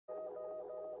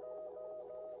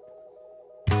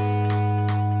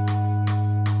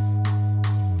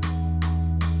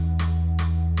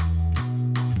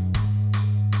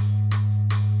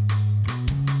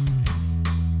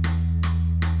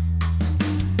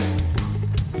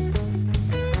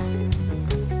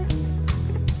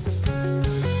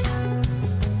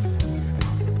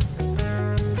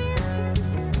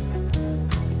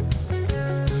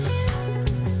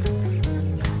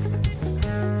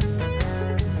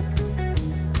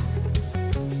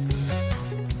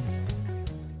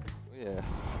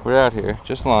We're out here,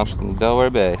 just launched in the Delaware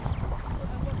Bay.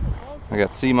 I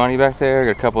got C Money back there,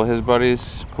 got a couple of his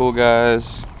buddies, cool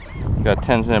guys. Got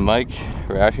Tenzin and Mike.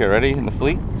 We're out here already in the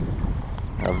fleet.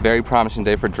 A very promising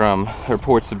day for drum. The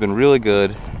reports have been really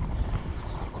good.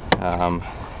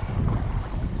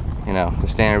 You know, the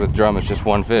standard with drum is just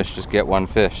one fish, just get one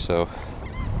fish. So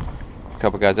a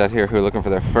couple guys out here who are looking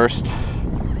for their first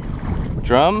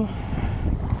drum.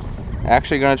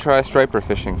 Actually gonna try striper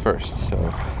fishing first. So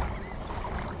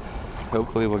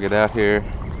hopefully we'll get out here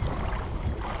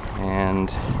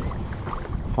and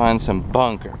find some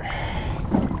bunker.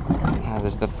 That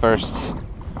is the first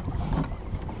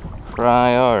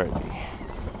priority.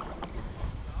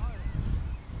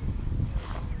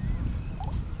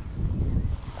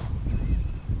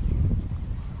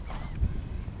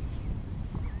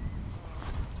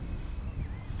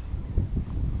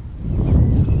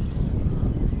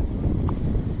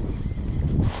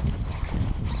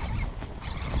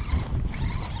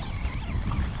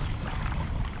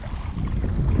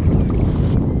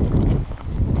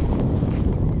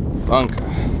 Bunker.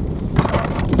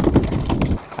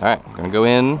 Alright, I'm gonna go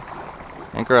in,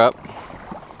 anchor up,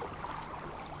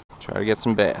 try to get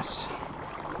some bass.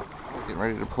 Getting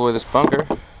ready to deploy this bunker.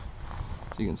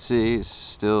 As you can see, it's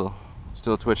still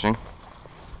twitching.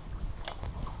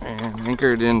 And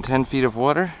anchored in 10 feet of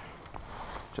water.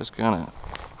 Just gonna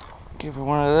give her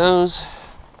one of those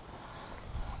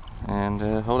and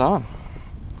hold on.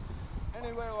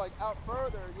 Anywhere like out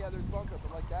further, yeah, there's bunker,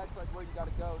 but like that's like where you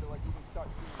gotta go to like even start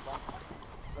seeing the bunker.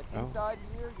 Like inside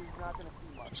here, you're not gonna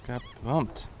see much. Just got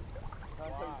bumped.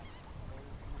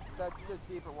 That's just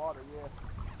deeper water, yeah.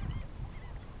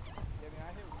 Yeah, I mean,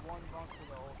 I hit one bunker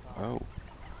the whole time. Oh.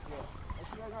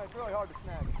 Yeah. It's really hard to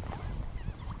snag.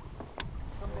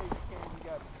 Some days you can't even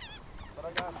get it. But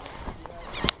I got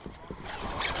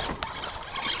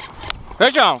it.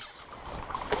 Fish on!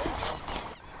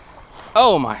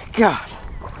 Oh my God.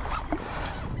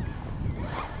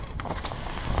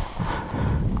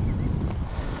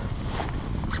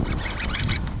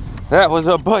 That was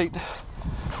a bite.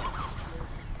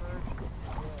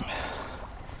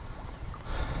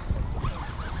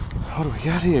 What do we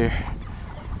got here?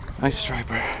 Nice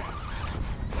striper.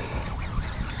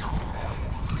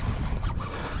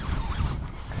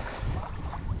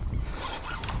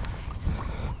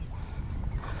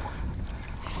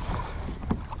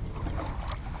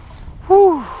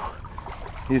 Whew.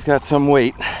 He's got some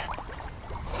weight.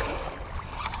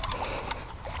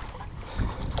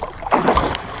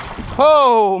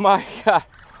 Oh my God.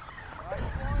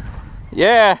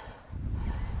 Yeah.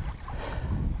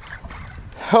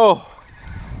 Oh.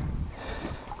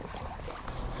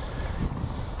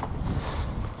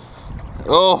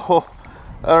 Oh,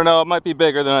 I don't know, it might be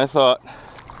bigger than I thought.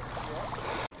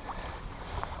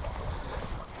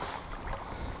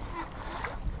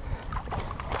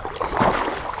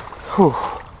 Whew.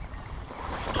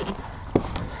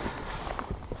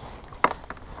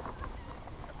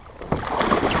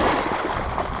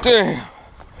 Damn.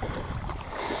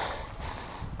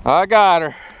 I got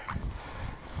her.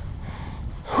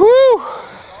 Whew.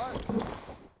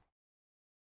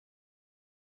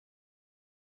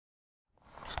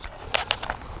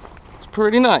 It's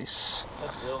pretty nice.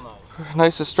 That's real nice.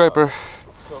 Nicest striper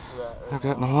Go for that right I've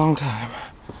got in a long time.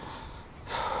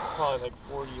 Probably like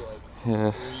 40, like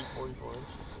Yeah. 44 inches.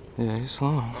 Yeah, he's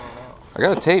long. I don't know. I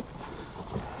got a tape.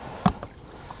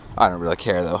 I don't really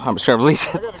care though. I'm just gonna release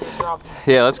it. I gotta go drop this.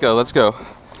 Yeah, let's go, let's go.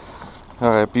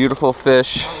 Alright, beautiful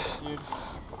fish. Dude.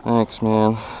 Thanks,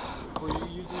 man. Were you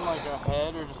using like a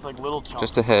head or just like little chunks?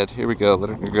 Just a head. Here we go,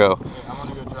 let her go. Okay, I'm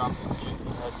gonna go drop this juicy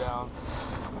head down.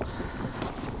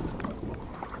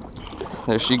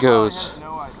 There she I goes. have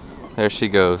no idea. There she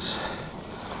goes.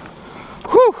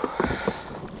 Whew!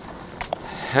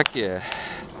 Heck yeah.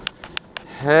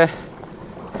 Heck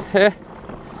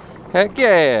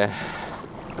yeah.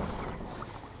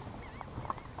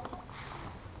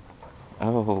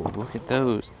 Oh, look at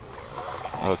those.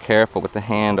 Oh, careful with the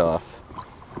handoff.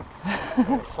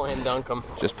 Slam dunk them.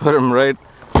 Just put them right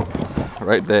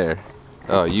there.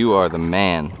 Oh, you are the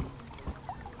man.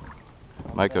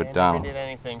 Mike O'Donnell. Never did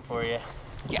anything for you.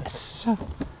 Yes!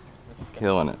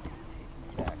 Killing it.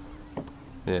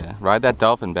 Yeah, ride that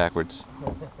dolphin backwards.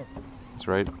 It's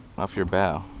right off your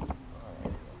bow.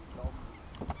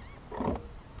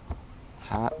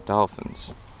 Hot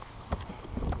dolphins.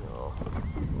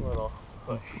 Little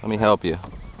push. Let me help you.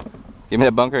 Give me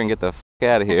that bunker and get the f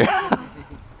out of here.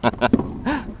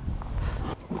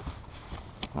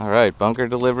 Alright, bunker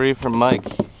delivery from Mike.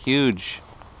 Huge.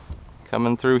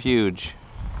 Coming through huge.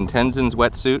 In Tenzin's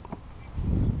wetsuit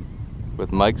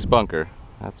with Mike's bunker.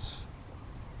 That's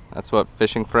That's what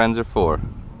fishing friends are for.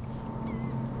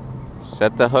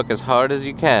 Set the hook as hard as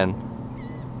you can.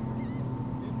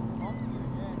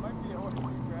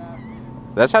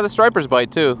 That's how the stripers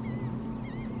bite too.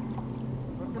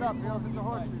 Lift it up, feel if it's a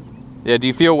horseshoe. Yeah, do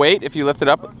you feel weight if you lift it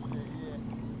up?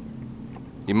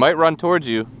 He might run towards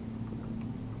you.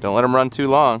 Don't let him run too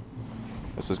long.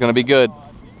 This is gonna be good.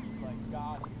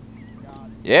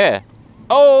 Yeah.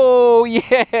 Oh,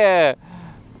 yeah.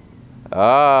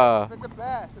 Ah. If it's a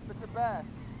bass, if it's a bass.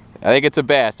 I think it's a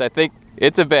bass. I think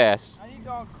it's a bass. I need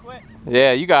to quit.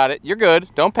 Yeah, you got it. You're good.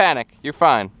 Don't panic. You're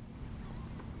fine.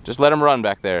 Just let him run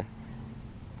back there.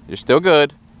 You're still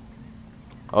good.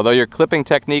 Although your clipping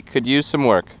technique could use some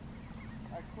work.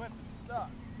 I clipped and stuck.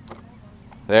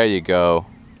 There you go.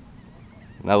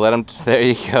 Now let him, there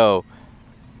you go.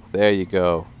 There you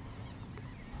go.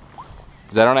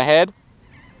 Is that on a head?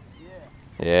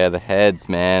 Yeah. Yeah, the heads,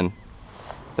 man.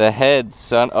 The heads,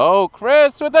 son. Oh,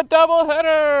 Chris with a double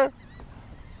header!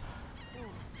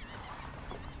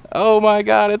 Oh my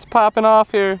God, it's popping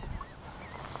off here.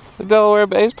 The Delaware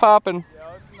Bay's popping.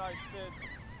 Yeah, it's a nice fish.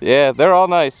 Yeah, they're all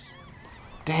nice.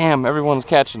 Damn, everyone's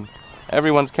catching.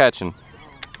 Everyone's catching.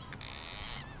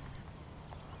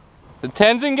 Did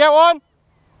Tenzin get one?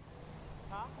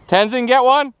 Huh? Tenzin get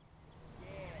one?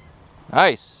 Yeah.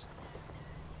 Nice.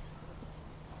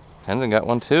 Tenzin got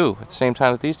one too, at the same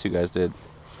time that these two guys did.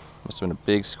 Must have been a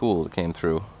big school that came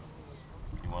through.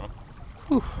 You want them?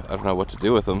 Whew, I don't know what to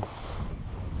do with them.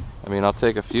 I mean, I'll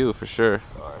take a few for sure.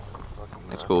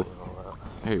 That's cool.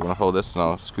 Here, you want to hold this and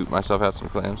I'll scoop myself out some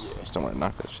clams? Yeah. Just don't want to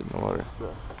knock that shit in the water.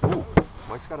 Ooh,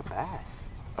 Mike's got a bass.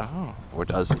 Oh, or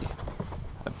does he?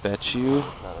 I bet you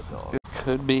Not a dog. it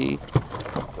could be.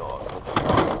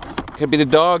 Dog. Could be the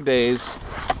dog days.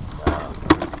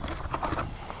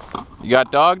 You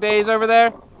got dog days over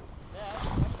there?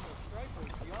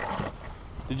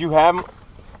 Did you have him?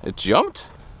 It jumped?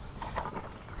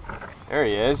 There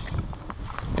he is.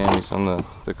 And he's on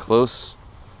the close.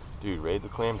 Dude, raid the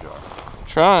clam jar.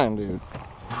 Trying, dude.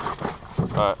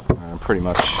 Alright. I'm pretty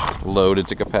much loaded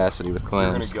to capacity with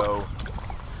clams.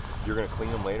 You're gonna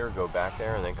clean them later, go back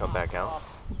there, and then come back out?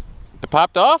 It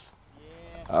popped off?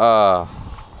 Yeah. Ah.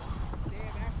 Damn,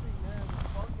 actually, the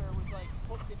bunker was like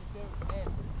hooked in its own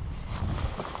head.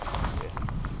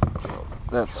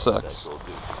 That sucks. That's cool,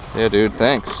 dude. Yeah, dude,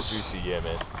 thanks. Juicy, yeah,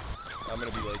 man. I'm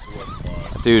gonna be late to work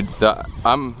tomorrow. Dude,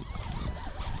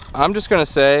 I'm just gonna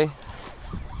say,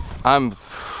 I'm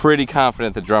pretty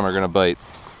confident the drum are gonna bite.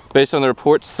 Based on the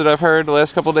reports that I've heard the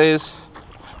last couple days,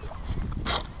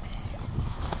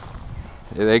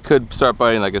 they could start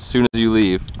biting like as soon as you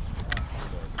leave.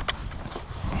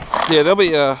 Yeah, they'll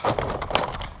be, I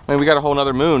mean, we got a whole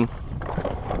nother moon.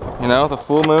 You know, the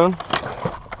full moon.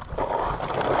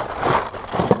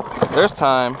 There's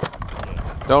time.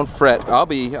 Don't fret. I'll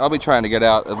be trying to get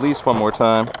out at least one more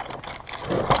time.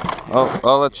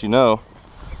 I'll let you know.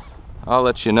 I'll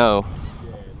let you know.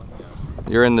 Yeah, let me know.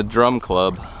 You're in the drum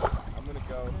club. I'm gonna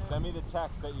go. Send me the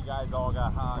text that you guys all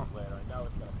got hogs later. I know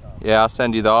it's gonna come. Yeah, I'll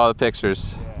send you all the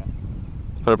pictures. Yeah.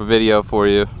 Put up a video for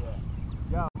you.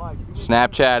 Yeah, Mike.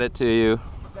 Snapchat it to you.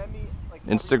 Send me, like,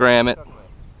 Instagram it.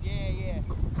 Yeah, yeah.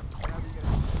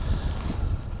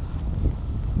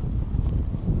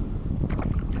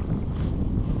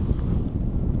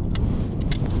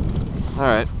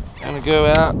 Alright, I'm gonna go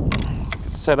out,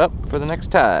 get set up for the next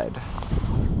tide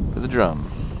for the drum.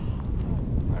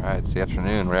 Alright, it's the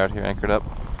afternoon. We're out here anchored up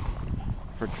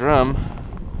for drum.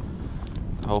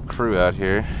 The whole crew out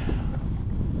here.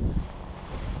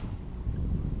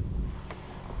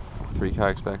 3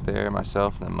 kayaks back there,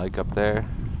 myself, and then Mike up there.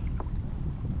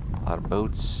 A lot of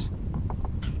boats.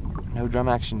 No drum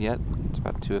action yet. It's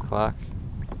about 2 o'clock.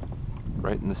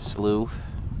 Right in the slough.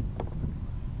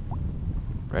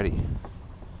 Ready.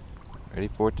 Ready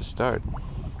for it to start.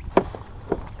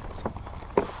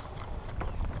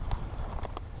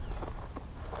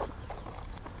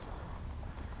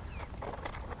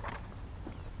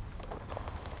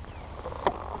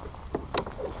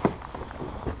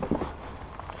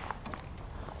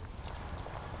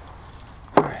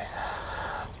 Alright,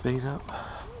 let's bait up.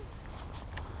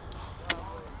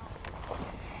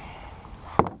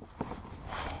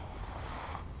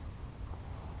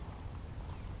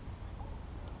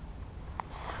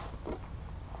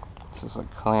 This is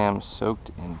like clams soaked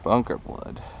in bunker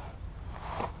blood.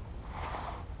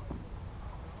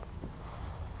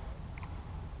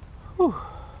 Whew.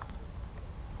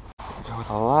 We go with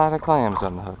a lot of clams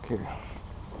on the hook here.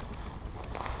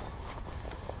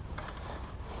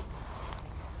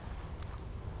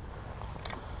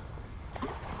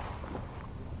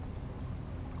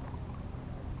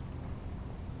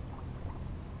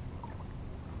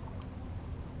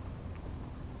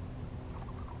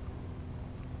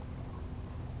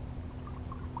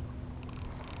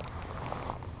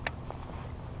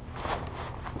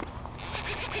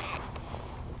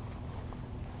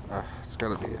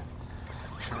 gotta be a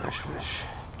trash fish.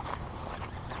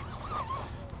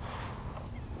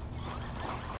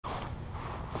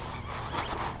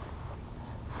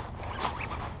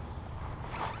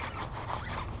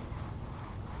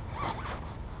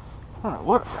 I don't know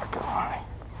what I got going on here.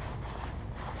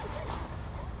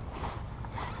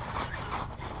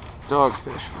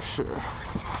 Dogfish for sure.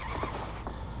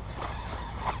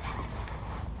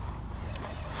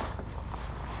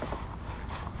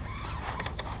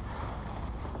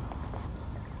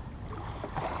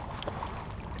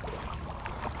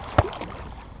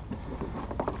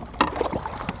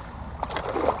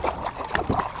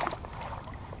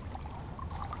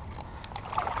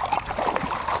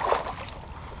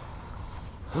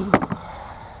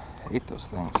 Hate those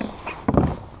things.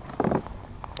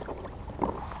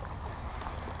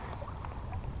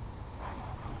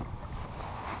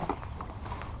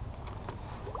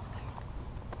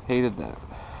 Hated that.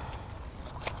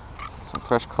 Some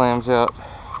fresh clams out.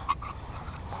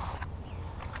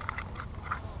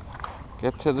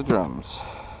 Get to the drums.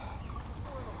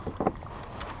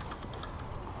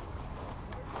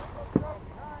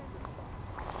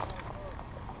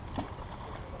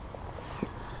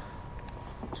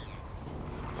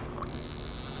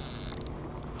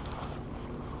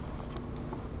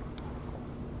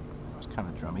 It's kind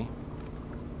of drummy.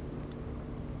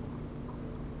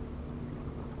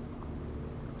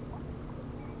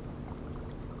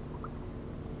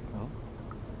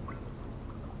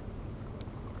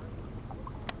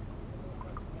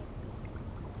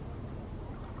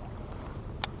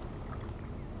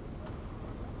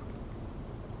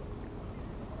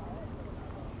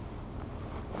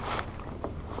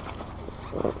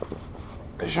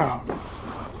 Fish on.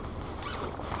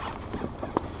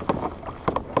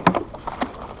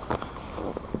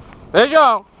 Fish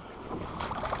on.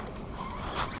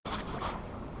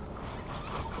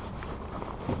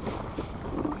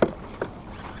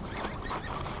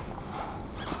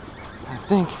 I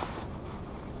think.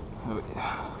 Oh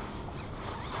yeah.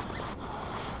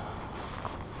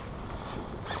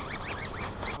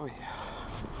 Oh yeah.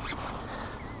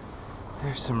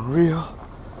 There's some real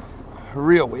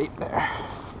weight there.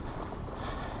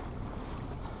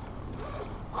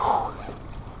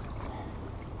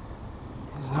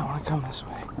 He does not want to come this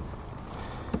way.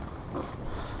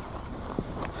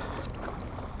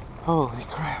 Holy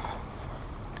crap.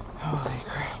 Holy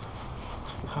crap.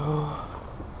 Oh.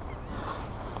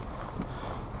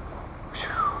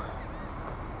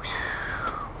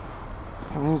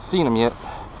 I haven't even seen him yet.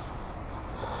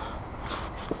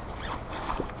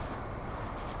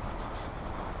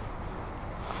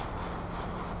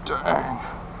 Dang.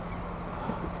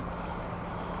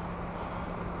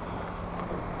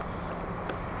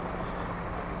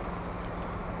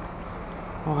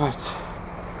 What?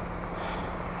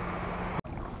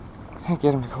 Can't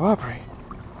get him to cooperate.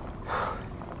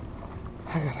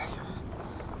 I got a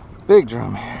big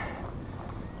drum here.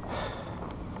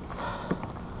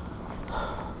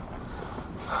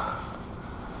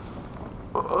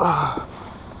 Ugh.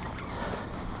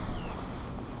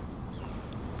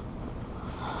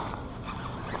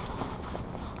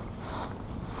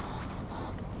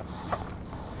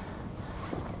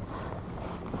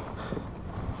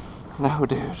 No,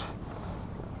 dude.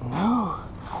 No.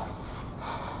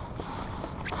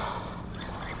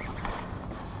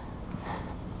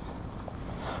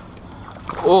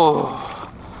 Oh.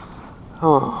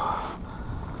 Oh.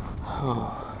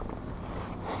 Oh.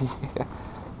 Yeah.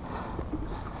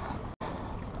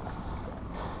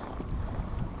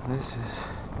 This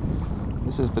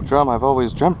is the drum I've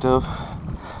always dreamt of.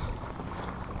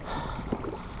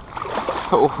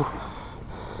 Oh.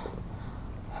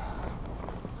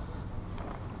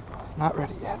 Not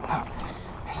ready yet. Not ready.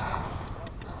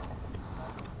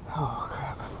 Oh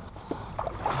crap.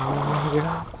 Oh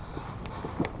yeah.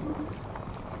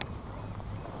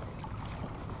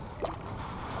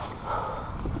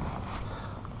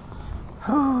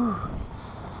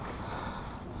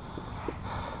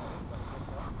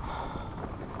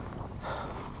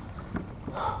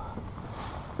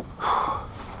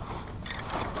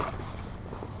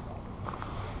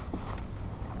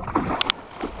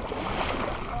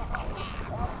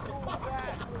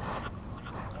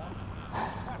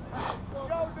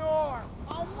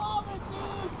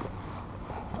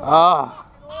 Ah.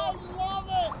 I love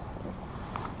it!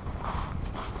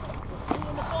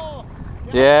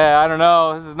 Yeah, I don't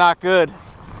know. This is not good.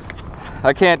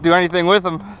 I can't do anything with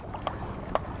them.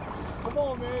 Come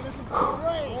on, man. This is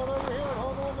great. Hold over here and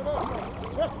hold on to this one.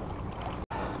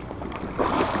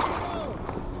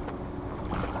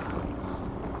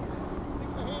 Stick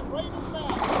my hand right in his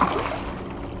mouth.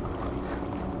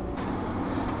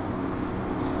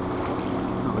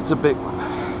 It's a big one.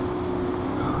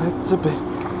 Oh, it's a big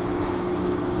one.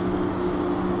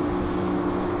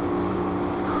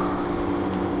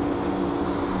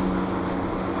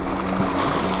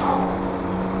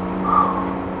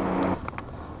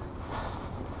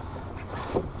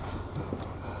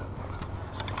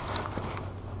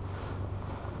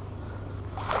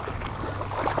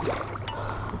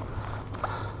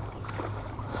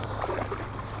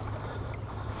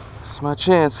 This is my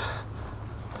chance.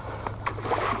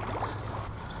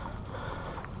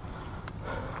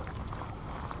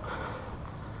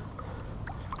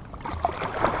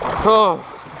 Oh,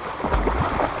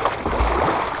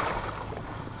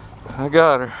 I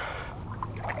got her.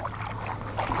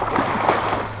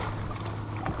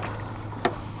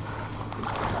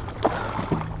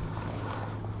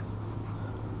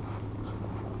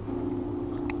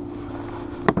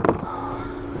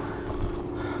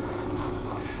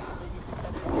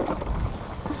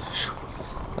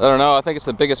 I don't know, I think it's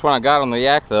the biggest one I got on the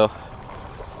yak though.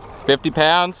 50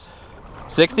 pounds?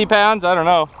 60 pounds? I don't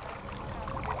know.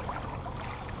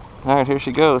 Alright, here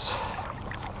she goes.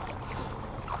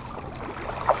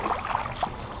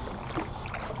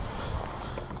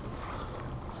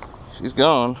 She's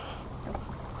gone.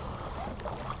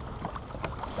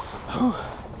 Whew.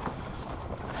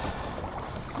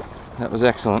 That was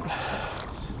excellent.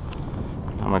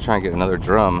 I'm gonna try and get another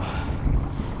drum.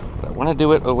 But I want to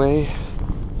do it away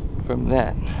from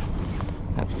that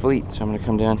fleet, so I'm gonna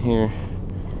come down here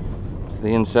to the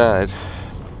inside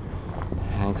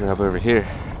and anchor up over here.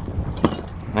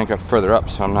 Anchor up further up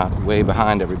so I'm not way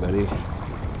behind everybody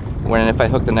when and if I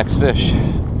hook the next fish.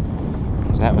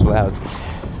 So that was lousy.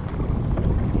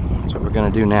 That's what we're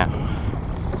gonna do now.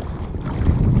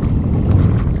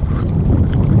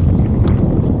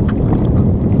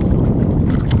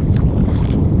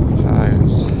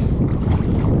 Tires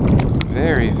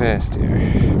very fast here.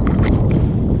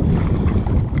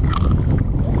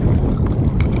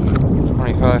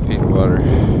 25 feet of water.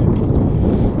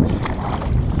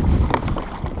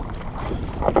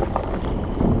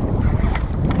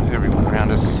 Everyone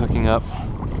around us is hooking up.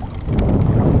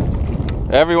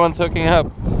 Everyone's hooking up.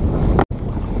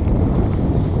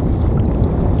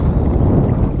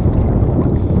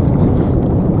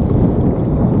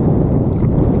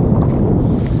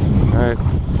 Alright.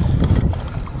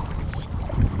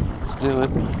 Let's do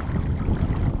it.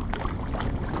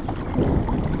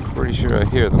 Pretty sure I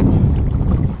hear them.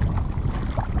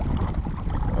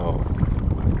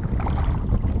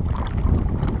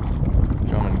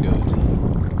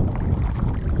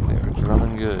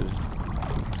 Good.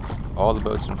 All the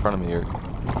boats in front of me are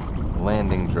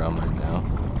landing drum right now.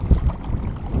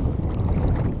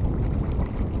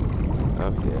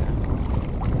 Oh yeah.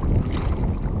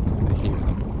 I hear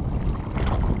them.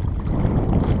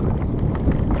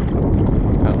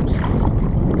 Here comes.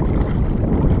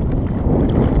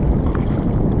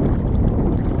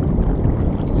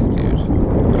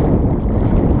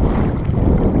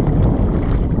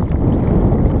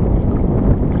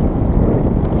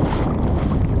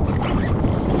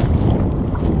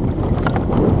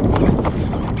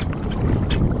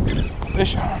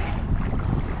 Fish on.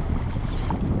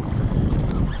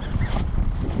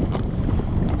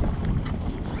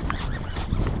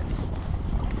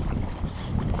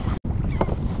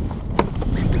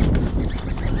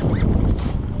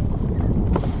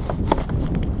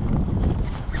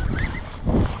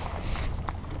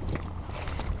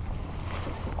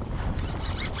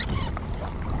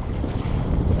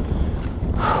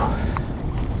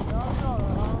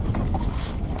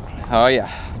 Oh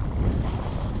yeah.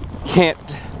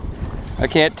 I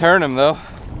can't turn him though.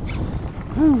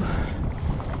 Whew.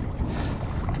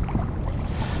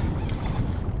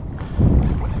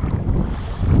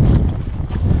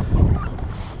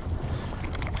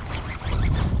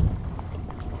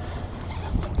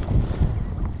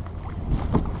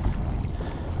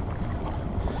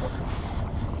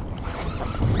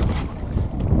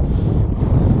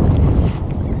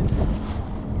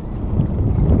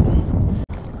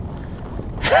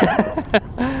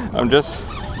 I'm just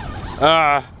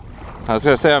I was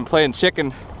gonna say I'm playing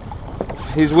chicken.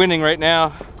 He's winning right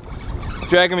now,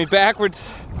 dragging me backwards.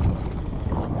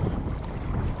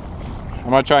 I'm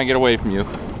gonna try and get away from you.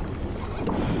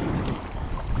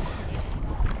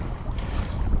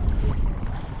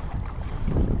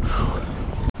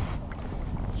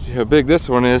 See how big this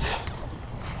one is.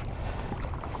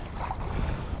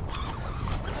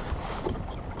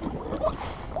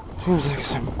 Seems like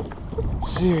some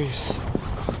serious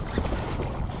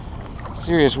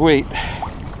weight.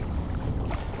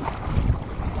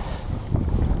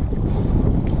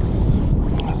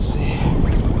 Let's see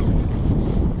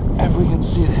if we can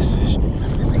see this fish.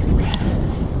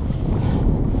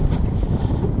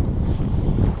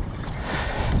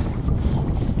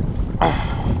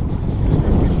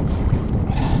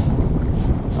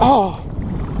 Oh,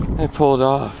 it pulled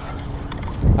off.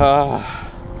 Oh,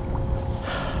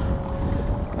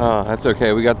 that's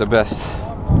okay. We got the best.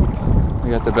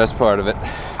 We got the best part of it.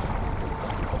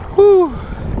 Woo!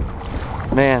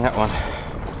 Man, that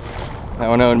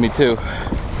one owed me too.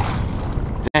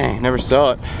 Dang, never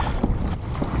saw it.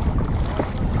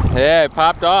 Yeah, it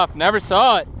popped off. Never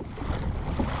saw it.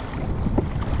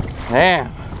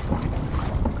 Damn.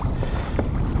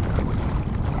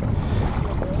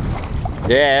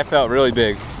 Yeah, it felt really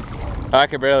big. I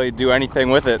could barely do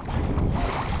anything with it.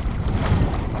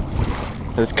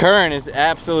 This current is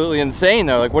absolutely insane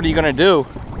though. Like, what are you gonna do?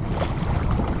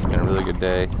 It's been a really good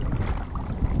day.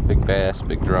 Big bass,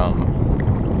 big drum.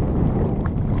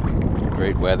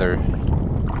 Great weather.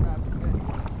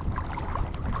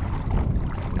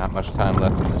 Not much time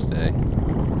left in this day.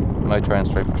 I might try and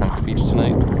strike a chunk of beach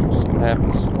tonight. See what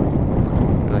happens.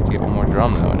 I'd like to get one more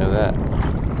drum though, I know that.